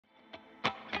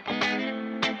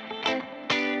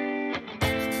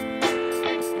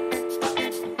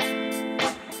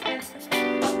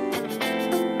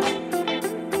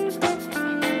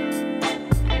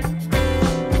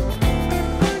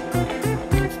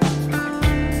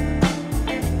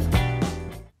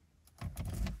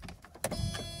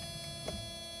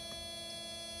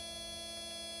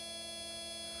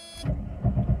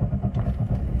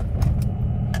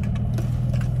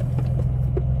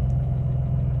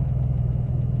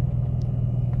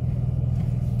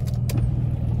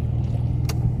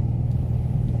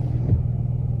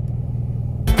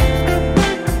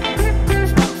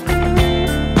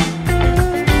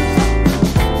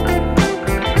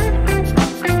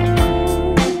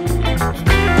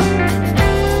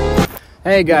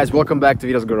Hey guys, welcome back to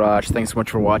VITO'S Garage. Thanks so much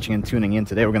for watching and tuning in.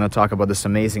 Today we're going to talk about this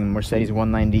amazing Mercedes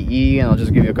 190e, and I'll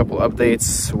just give you a couple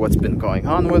updates, what's been going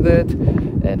on with it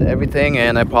and everything.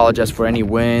 And I apologize for any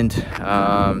wind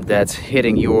that's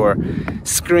hitting your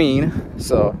screen,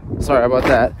 so sorry about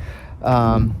that.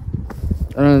 Other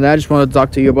than that, I just wanted to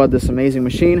talk to you about this amazing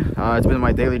machine. It's been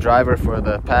my daily driver for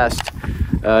the past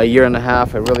year and a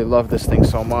half. I really love this thing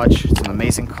so much. It's an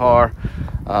amazing car.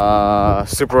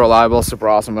 Super reliable, super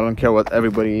awesome. I don't care what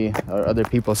everybody or other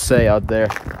people say out there.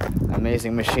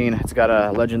 Amazing machine. It's got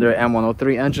a legendary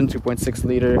M103 engine, 2.6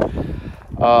 liter.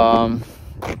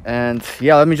 And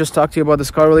yeah, let me just talk to you about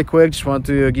this car really quick. Just wanted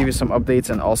to give you some updates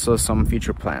and also some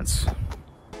future plans.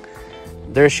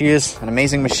 There she is, an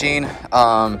amazing machine.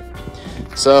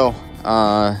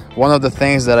 One of the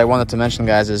things that I wanted to mention,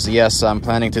 guys, is yes, I'm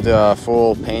planning to do a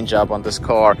full paint job on this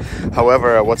car.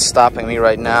 However, what's stopping me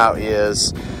right now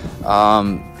is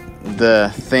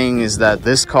the thing is that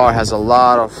this car has a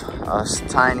lot of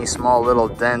tiny, small little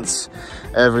dents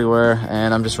everywhere,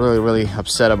 and I'm just really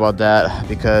upset about that,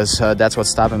 because that's what's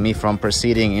stopping me from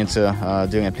proceeding into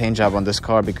doing a paint job on this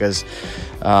car, because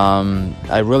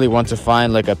I really want to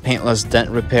find like a paintless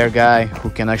dent repair guy who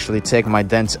can actually take my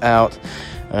dents out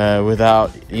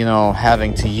without, you know,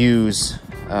 having to use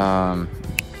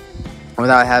the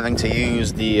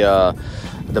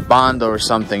Bond or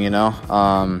something, you know.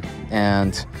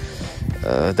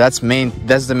 That's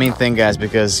the main thing, guys,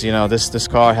 because you know this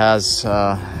car has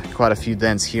quite a few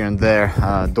dents here and there.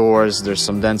 Doors, there's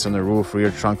some dents on the roof,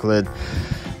 rear trunk lid,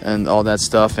 and all that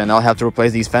stuff. And I'll have to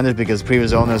replace these fenders because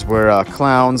previous owners were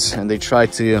clowns, and they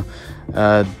tried to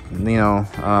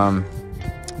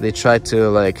they tried to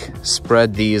like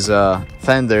spread these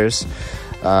fenders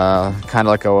kind of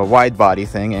like a wide body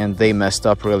thing, and they messed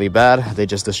up really bad. They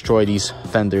just destroyed these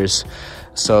fenders,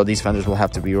 so these fenders will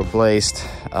have to be replaced.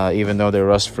 Even though they're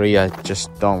rust free, I just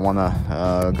don't want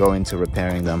to go into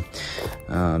repairing them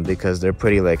because they're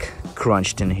pretty like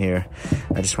crunched in here.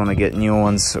 I just want to get new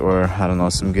ones, or I don't know,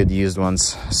 some good used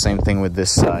ones. Same thing with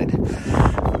this side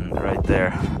right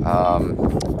there.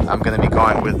 I'm gonna be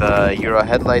going with Euro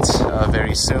headlights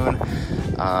very soon.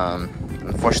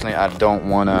 Unfortunately, I don't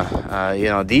want to, you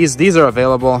know, these are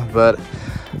available, but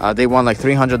they want like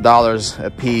 $300 a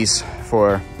piece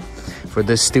for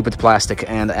this stupid plastic,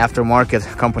 and aftermarket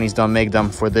companies don't make them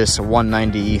for this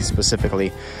 190e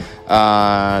specifically.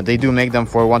 They do make them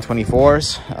for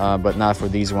 124s, but not for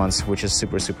these ones, which is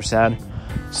super sad.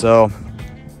 So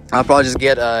I'll probably just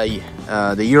get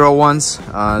the Euro ones.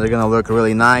 They're gonna look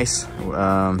really nice,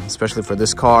 especially for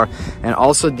this car. And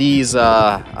also these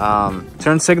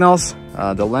turn signals,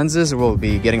 the lenses will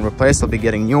be getting replaced. I'll be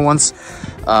getting new ones,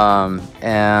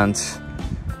 and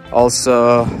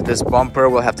also this bumper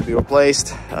will have to be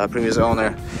replaced. Previous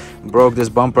owner broke this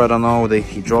bumper. I don't know,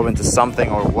 he drove into something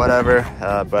or whatever,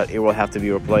 but it will have to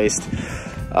be replaced.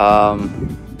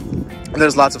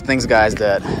 There's lots of things, guys,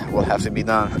 that will have to be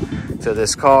done to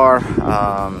this car.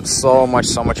 So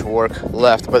much work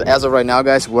left, but as of right now,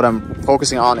 guys, what I'm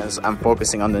focusing on is I'm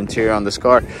focusing on the interior on this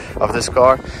car.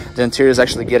 The interior is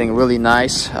actually getting really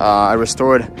nice. I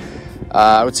restored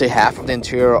I would say half of the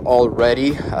interior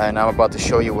already, and I'm about to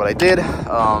show you what I did.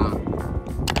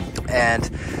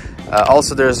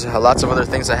 Also there's lots of other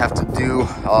things I have to do.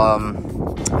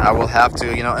 I will have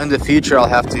to, you know, in the future I'll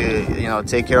have to, you know,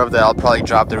 take care of that. I'll probably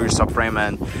drop the rear subframe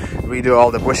and redo all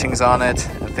the bushings on it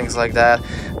and things like that.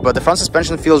 But the front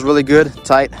suspension feels really good,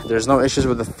 tight. There's no issues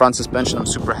with the front suspension. I'm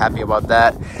super happy about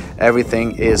that.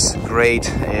 Everything is great.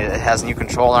 It has new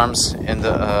control arms in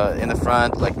the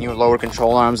front, like new lower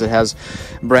control arms. It has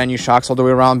brand new shocks all the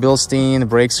way around, Bilstein.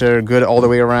 Brakes are good all the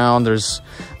way around. There's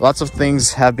lots of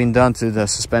things have been done to the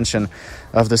suspension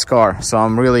of this car, so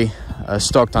I'm really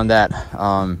stoked on that.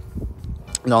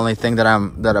 The only thing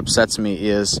that upsets me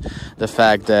is the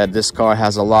fact that this car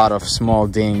has a lot of small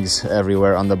dings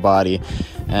everywhere on the body,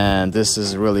 and this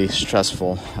is really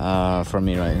stressful for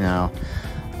me right now.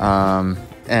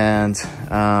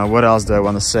 What else do I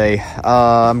want to say?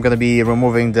 I'm gonna be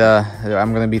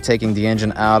taking the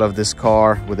engine out of this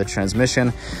car with the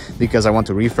transmission, because I want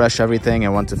to refresh everything. I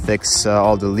want to fix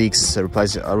all the leaks,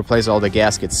 replace all the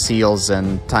gasket seals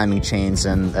and timing chains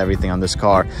and everything on this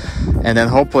car. And then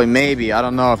hopefully, maybe, I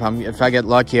don't know, if I get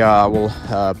lucky, I will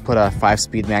put a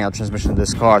 5-speed manual transmission in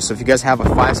this car. So if you guys have a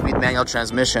 5-speed manual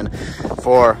transmission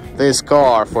for this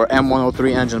car, for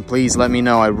M103 engine, please let me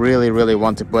know. I really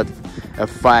want to put a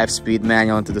 5-speed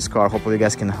manual into this car. Hopefully you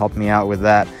guys can help me out with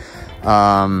that.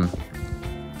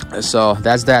 So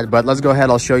that's that, but let's go ahead.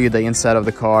 I'll show you the inside of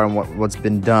the car and what's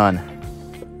been done.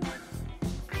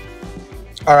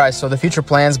 All right, so the future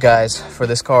plans, guys, for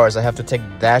this car is I have to take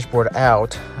the dashboard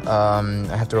out.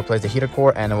 I have to replace the heater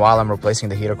core, and while I'm replacing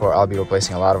the heater core, I'll be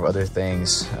replacing a lot of other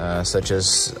things, such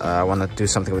as I want to do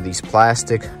something with these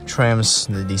plastic trims,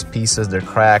 these pieces, they're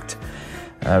cracked.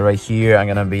 Right here, I'm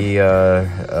gonna be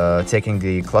taking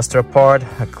the cluster apart,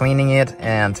 cleaning it,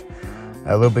 and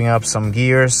lubing up some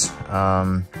gears.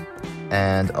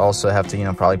 And also have to, you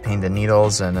know, probably paint the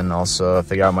needles, and then also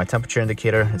figure out my temperature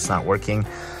indicator. It's not working.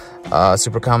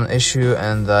 Super common issue.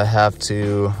 And I have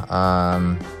to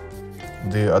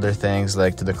do other things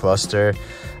like to the cluster,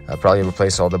 probably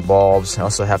replace all the bulbs. I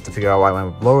also have to figure out why my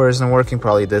blower isn't working.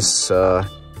 Probably this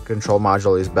control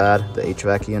module is bad, the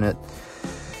HVAC unit.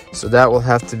 So that will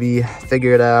have to be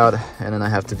figured out. And then I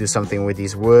have to do something with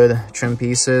these wood trim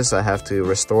pieces. I have to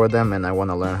restore them, and I want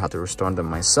to learn how to restore them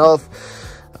myself.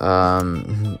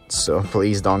 So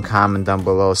please don't comment down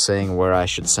below saying where I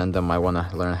should send them. I want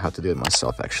to learn how to do it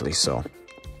myself, actually. So,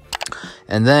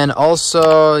 and then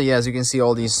also, yeah, as you can see,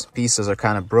 all these pieces are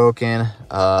kind of broken.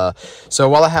 So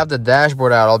while I have the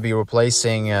dashboard out, I'll be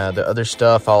replacing the other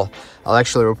stuff. I'll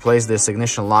actually replace this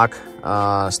ignition lock,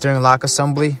 steering lock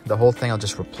assembly. The whole thing, I'll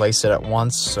just replace it at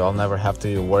once, so I'll never have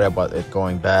to worry about it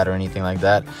going bad or anything like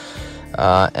that.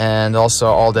 And also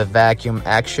all the vacuum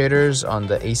actuators on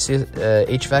the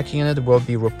HVAC unit will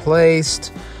be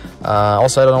replaced.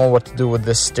 Also, I don't know what to do with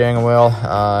this steering wheel.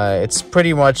 It's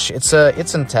pretty much, it's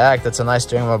intact. It's a nice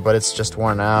steering wheel, but it's just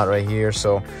worn out right here.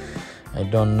 So I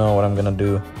don't know what I'm gonna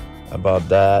do about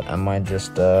that. I might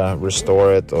just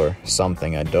restore it or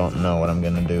something. I don't know what I'm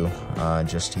gonna do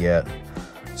just yet.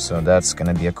 So that's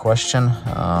gonna be a question.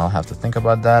 I'll have to think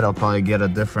about that. I'll probably get a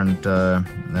different,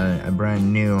 a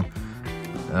brand new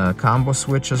combo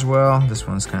switch as well. This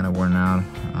one's kind of worn out.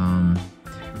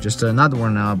 Just not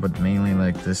worn out, but mainly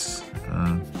like this,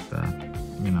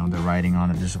 you know, the writing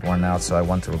on it just worn out. So I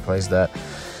want to replace that.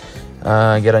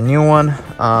 Get a new one.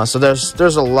 So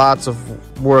there's a lot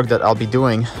of work that I'll be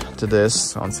doing to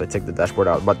this once I take the dashboard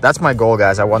out. But that's my goal,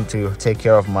 guys. I want to take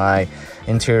care of my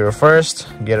interior first,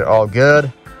 get it all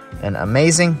good and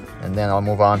amazing, and then I'll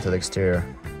move on to the exterior.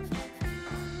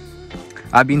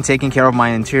 I've been taking care of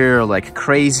my interior like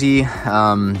crazy.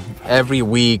 Every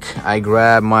week I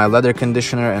grab my leather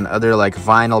conditioner and other like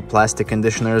vinyl plastic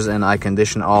conditioners, and I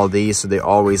condition all these so they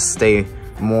always stay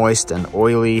moist and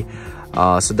oily.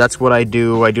 So that's what I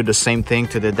do. I do the same thing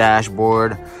to the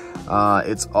dashboard.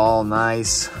 It's all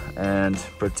nice and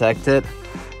protected.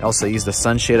 I also use the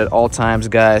sunshade at all times,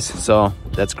 guys, so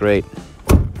that's great.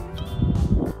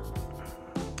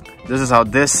 This is how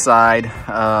this side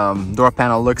door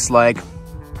panel looks like.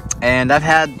 And I've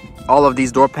had all of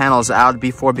these door panels out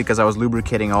before because I was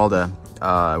lubricating all the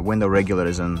window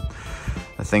regulators and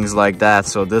things like that.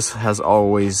 So this has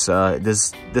always,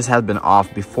 this has been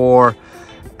off before.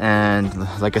 And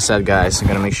like I said, guys, you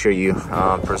gotta make sure you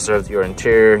preserve your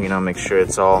interior, you know, make sure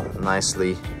it's all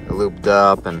nicely lubed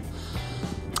up and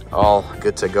all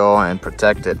good to go and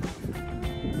protected.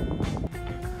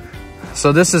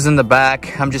 So this is in the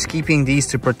back. I'm just keeping these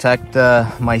to protect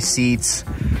my seats.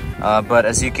 But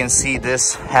as you can see,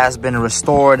 this has been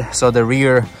restored. So the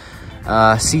rear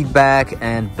seat back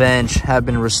and bench have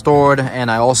been restored.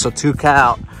 And I also took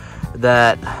out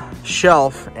that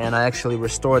shelf and I actually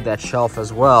restored that shelf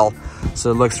as well.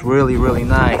 So it looks really, really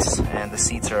nice. And the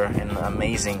seats are in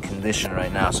amazing condition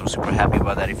right now. So I'm super happy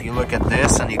about that. If you look at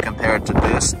this and you compare it to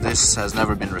this, this has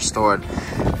never been restored.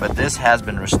 But this has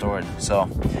been restored. So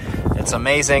it's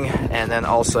amazing. And then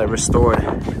also I restored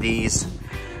these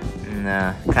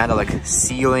kind of like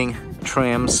ceiling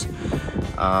trims.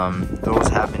 Those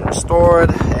have been restored.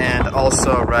 And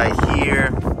also right here,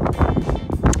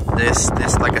 this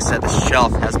like I said, the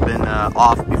shelf has been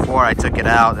off before. I took it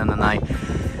out and then I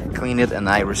cleaned it and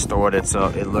I restored it, so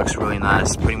it looks really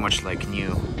nice, pretty much like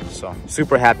new. So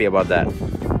super happy about that.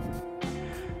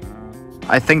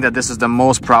 I think that this is the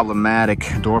most problematic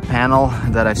door panel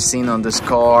that I've seen on this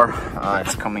car.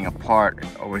 It's coming apart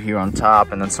over here on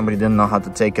top, and then somebody didn't know how to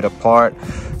take it apart,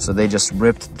 so they just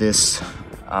ripped this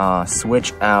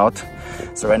switch out.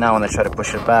 So right now when I try to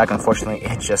push it back, unfortunately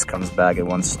it just comes back, it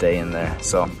won't stay in there.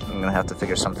 So I'm gonna have to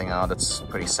figure something out. That's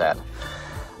pretty sad.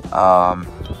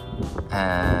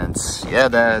 And yeah,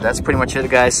 that's pretty much it,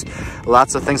 guys.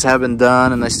 Lots of things have been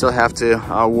done and I still have to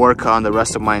work on the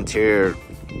rest of my interior.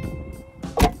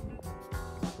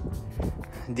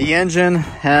 The engine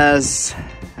has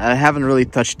I haven't really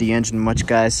touched the engine much,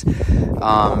 guys,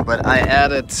 but I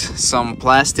added some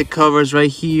plastic covers right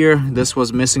here. This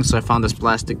was missing, so I found this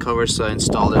plastic cover, so I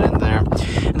installed it in there.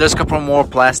 And there's a couple more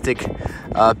plastic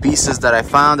pieces that I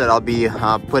found that I'll be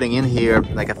putting in here,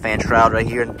 like a fan shroud right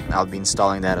here. I'll be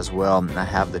installing that as well. I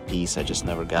have the piece, I just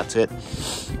never got to it.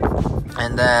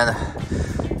 And then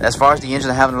as far as the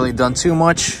engine, I haven't really done too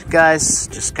much, guys.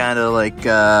 Just kind of like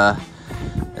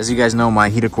as you guys know, my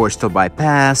heater core is still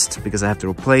bypassed because I have to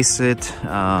replace it.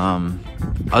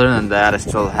 Other than that, I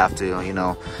still have to, you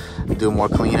know, do more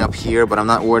cleanup here, but I'm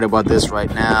not worried about this right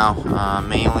now.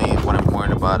 Mainly what I'm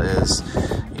worried about is,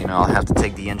 you know, I'll have to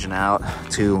take the engine out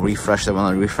to refresh it. When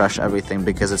I refresh everything,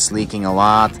 because it's leaking a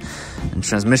lot, and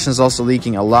transmission is also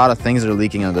leaking. A lot of things are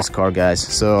leaking on this car, guys.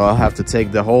 So I'll have to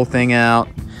take the whole thing out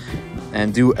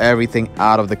and do everything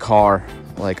out of the car,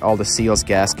 like all the seals,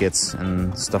 gaskets,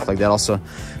 and stuff like that. Also,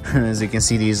 as you can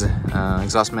see, these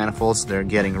exhaust manifolds, they're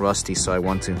getting rusty, so I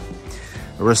want to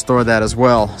restore that as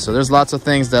well. So there's lots of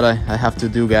things that I have to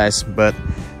do, guys. But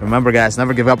remember, guys,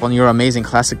 never give up on your amazing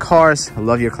classic cars. I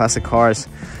love your classic cars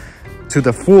to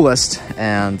the fullest,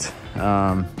 and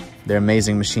they're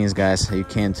amazing machines, guys. You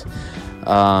can't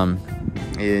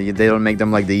they don't make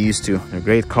them like they used to. They're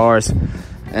great cars.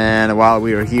 And while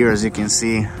we are here, as you can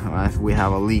see, we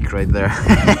have a leak right there.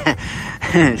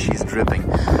 She's dripping.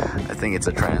 I think it's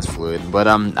a trans fluid, but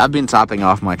I've been topping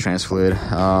off my trans fluid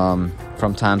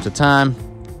from time to time.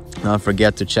 Don't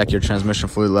forget to check your transmission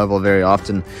fluid level very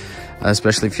often,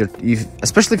 especially if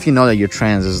you know that your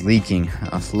trans is leaking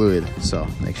fluid. So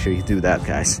make sure you do that,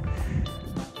 guys.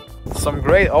 Some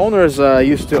great owners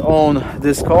used to own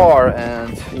this car,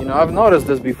 and you know, I've noticed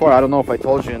this before. I don't know if I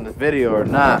told you in the video or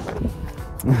not.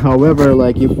 However,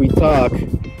 like if we talk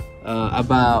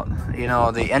about, you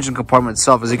know, the engine compartment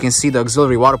itself, as you can see, the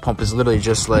auxiliary water pump is literally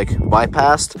just like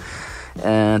bypassed,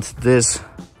 and this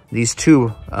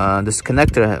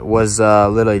connector was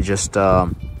literally just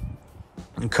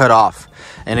cut off,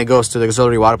 and it goes to the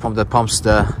auxiliary water pump that pumps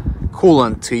the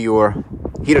coolant to your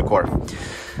heater core.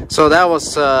 So that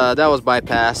was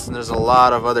bypassed, and there's a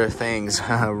lot of other things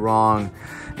wrong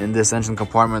in this engine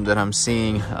compartment that I'm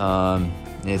seeing.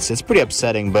 It's pretty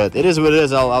upsetting, but it is what it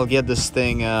is. I'll get this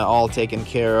thing all taken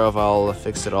care of. I'll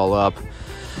fix it all up.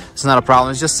 It's not a problem.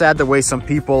 It's just sad the way some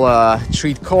people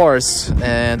treat cars.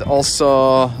 And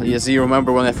also, as you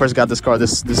remember, when I first got this car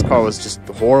was just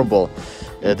horrible.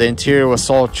 The interior was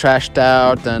all trashed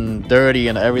out and dirty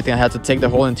and everything. I had to take the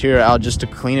whole interior out just to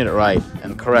clean it right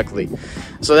and correctly.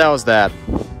 So that was that.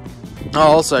 Oh,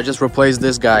 also, I just replaced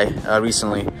this guy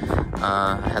recently.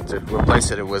 I had to replace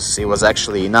it. It was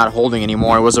actually not holding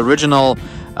anymore. It was original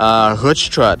hood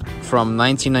strut from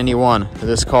 1991 to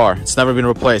this car. It's never been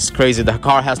replaced. Crazy. The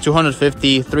car has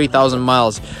 253,000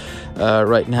 miles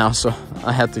right now, so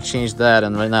I had to change that,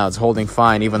 and right now it's holding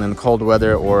fine even in cold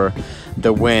weather or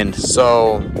the wind.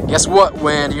 So guess what,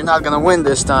 wind? You're not gonna win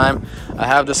this time. I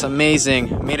have this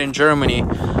amazing made in Germany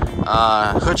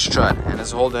hood strut, and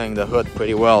it's holding the hood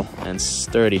pretty well and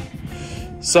sturdy.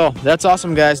 So that's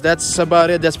awesome, guys. That's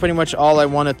about it. That's pretty much all I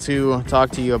wanted to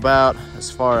talk to you about as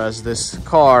far as this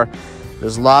car.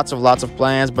 There's lots of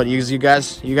plans, but you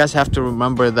guys have to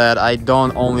remember that I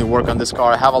don't only work on this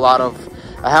car. I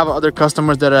have other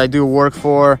customers that I do work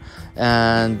for,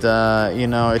 and you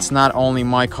know, it's not only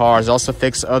my cars. I also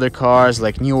fix other cars,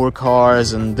 like newer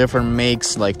cars and different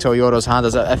makes, like Toyotas,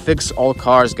 Hondas. I fix all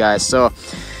cars, guys. So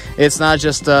it's not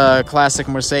just classic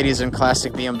Mercedes and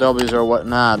classic BMWs or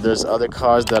whatnot. There's other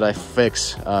cars that I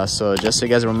fix. So just so you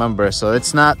guys remember. So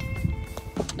it's not,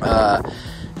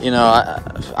 you know,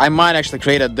 I might actually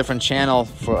create a different channel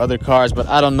for other cars, but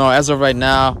I don't know. As of right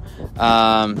now,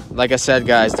 like I said,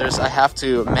 guys, I have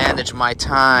to manage my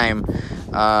time,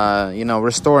 you know,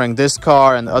 restoring this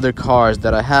car and other cars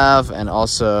that I have, and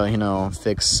also, you know,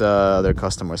 fix other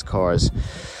customers' cars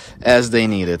as they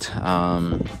need it.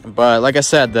 But like I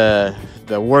said, the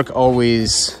work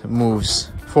always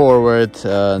moves forward.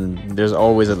 There's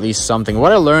always at least something.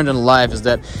 What I learned in life is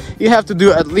that you have to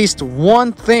do at least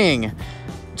one thing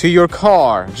to your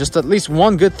car, just at least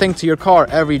one good thing to your car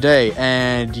every day,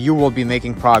 and you will be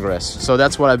making progress. So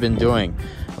that's what I've been doing.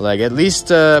 Like at least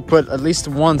put at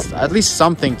least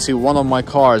something to one of my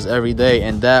cars every day,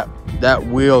 and that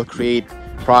will create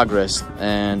progress,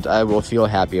 and I will feel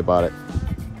happy about it.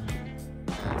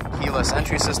 Keyless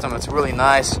entry system, it's really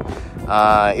nice.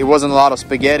 It wasn't a lot of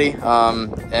spaghetti,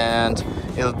 and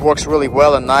it works really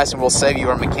well and nice, and will save you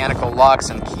your mechanical locks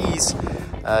and keys,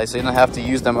 so you don't have to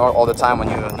use them all the time when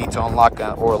you need to unlock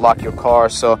or lock your car.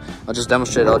 So I'll just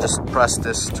demonstrate. I'll just press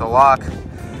this to lock.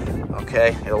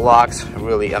 Okay, it locks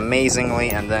really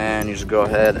amazingly, and then you just go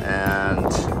ahead and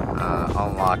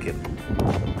unlock it.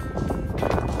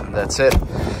 And that's it.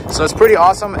 So it's pretty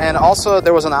awesome. And also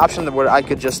there was an option where I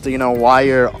could just, you know,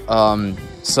 wire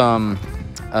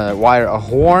wire a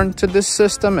horn to this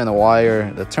system and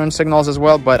wire the turn signals as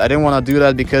well, but I didn't want to do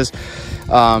that because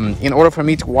in order for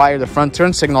me to wire the front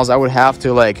turn signals, I would have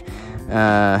to, like,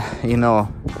 you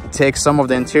know, take some of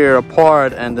the interior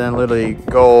apart and then literally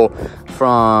go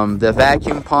from the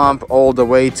vacuum pump all the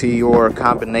way to your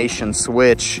combination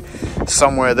switch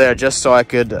somewhere there, just so I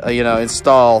could you know,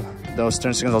 install those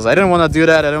turn signals. I didn't want to do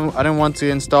that. I didn't want to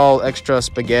install extra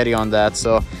spaghetti on that,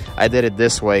 so I did it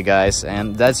this way, guys,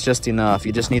 and that's just enough.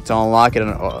 You just need to unlock it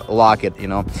and lock it, you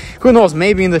know. Who knows,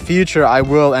 maybe in the future I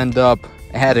will end up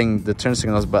adding the turn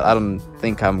signals, but I don't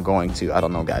think I'm going to. I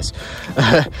don't know, guys.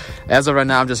 As of right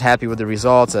now, I'm just happy with the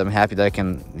results. I'm happy that I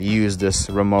can use this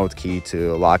remote key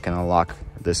to lock and unlock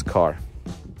this car.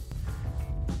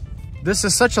 This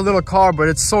is such a little car, but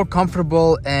it's so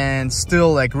comfortable and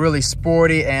still, like, really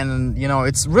sporty. And, you know,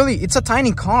 it's a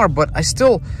tiny car, but I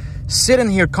still sit in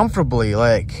here comfortably.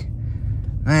 Like,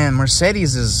 man,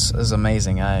 Mercedes is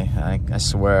amazing. I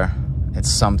swear. It's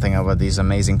something about these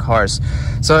amazing cars.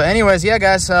 So anyways, yeah,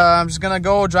 guys, I'm just gonna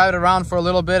go drive it around for a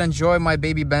little bit, enjoy my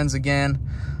baby Benz again.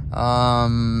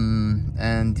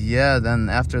 And yeah, then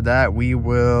after that we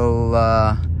will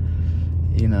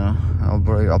you know,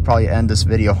 I'll probably end this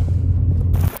video.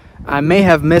 I may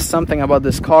have missed something about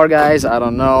this car, guys. I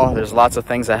don't know. There's lots of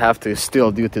things I have to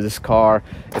still do to this car.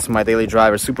 It's my daily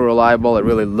driver, super reliable. I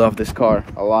really love this car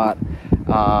a lot.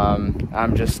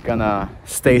 I'm just gonna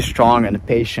stay strong and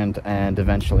patient, and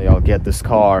eventually I'll get this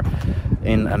car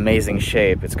in amazing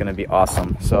shape. It's gonna be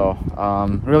awesome. So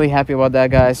really happy about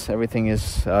that, guys. Everything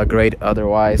is great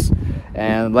otherwise.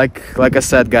 And like I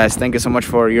said, guys, thank you so much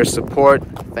for your support.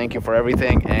 Thank you for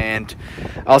everything, and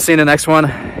I'll see you in the next one.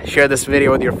 Share this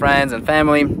video with your friends and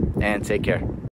family, and take care.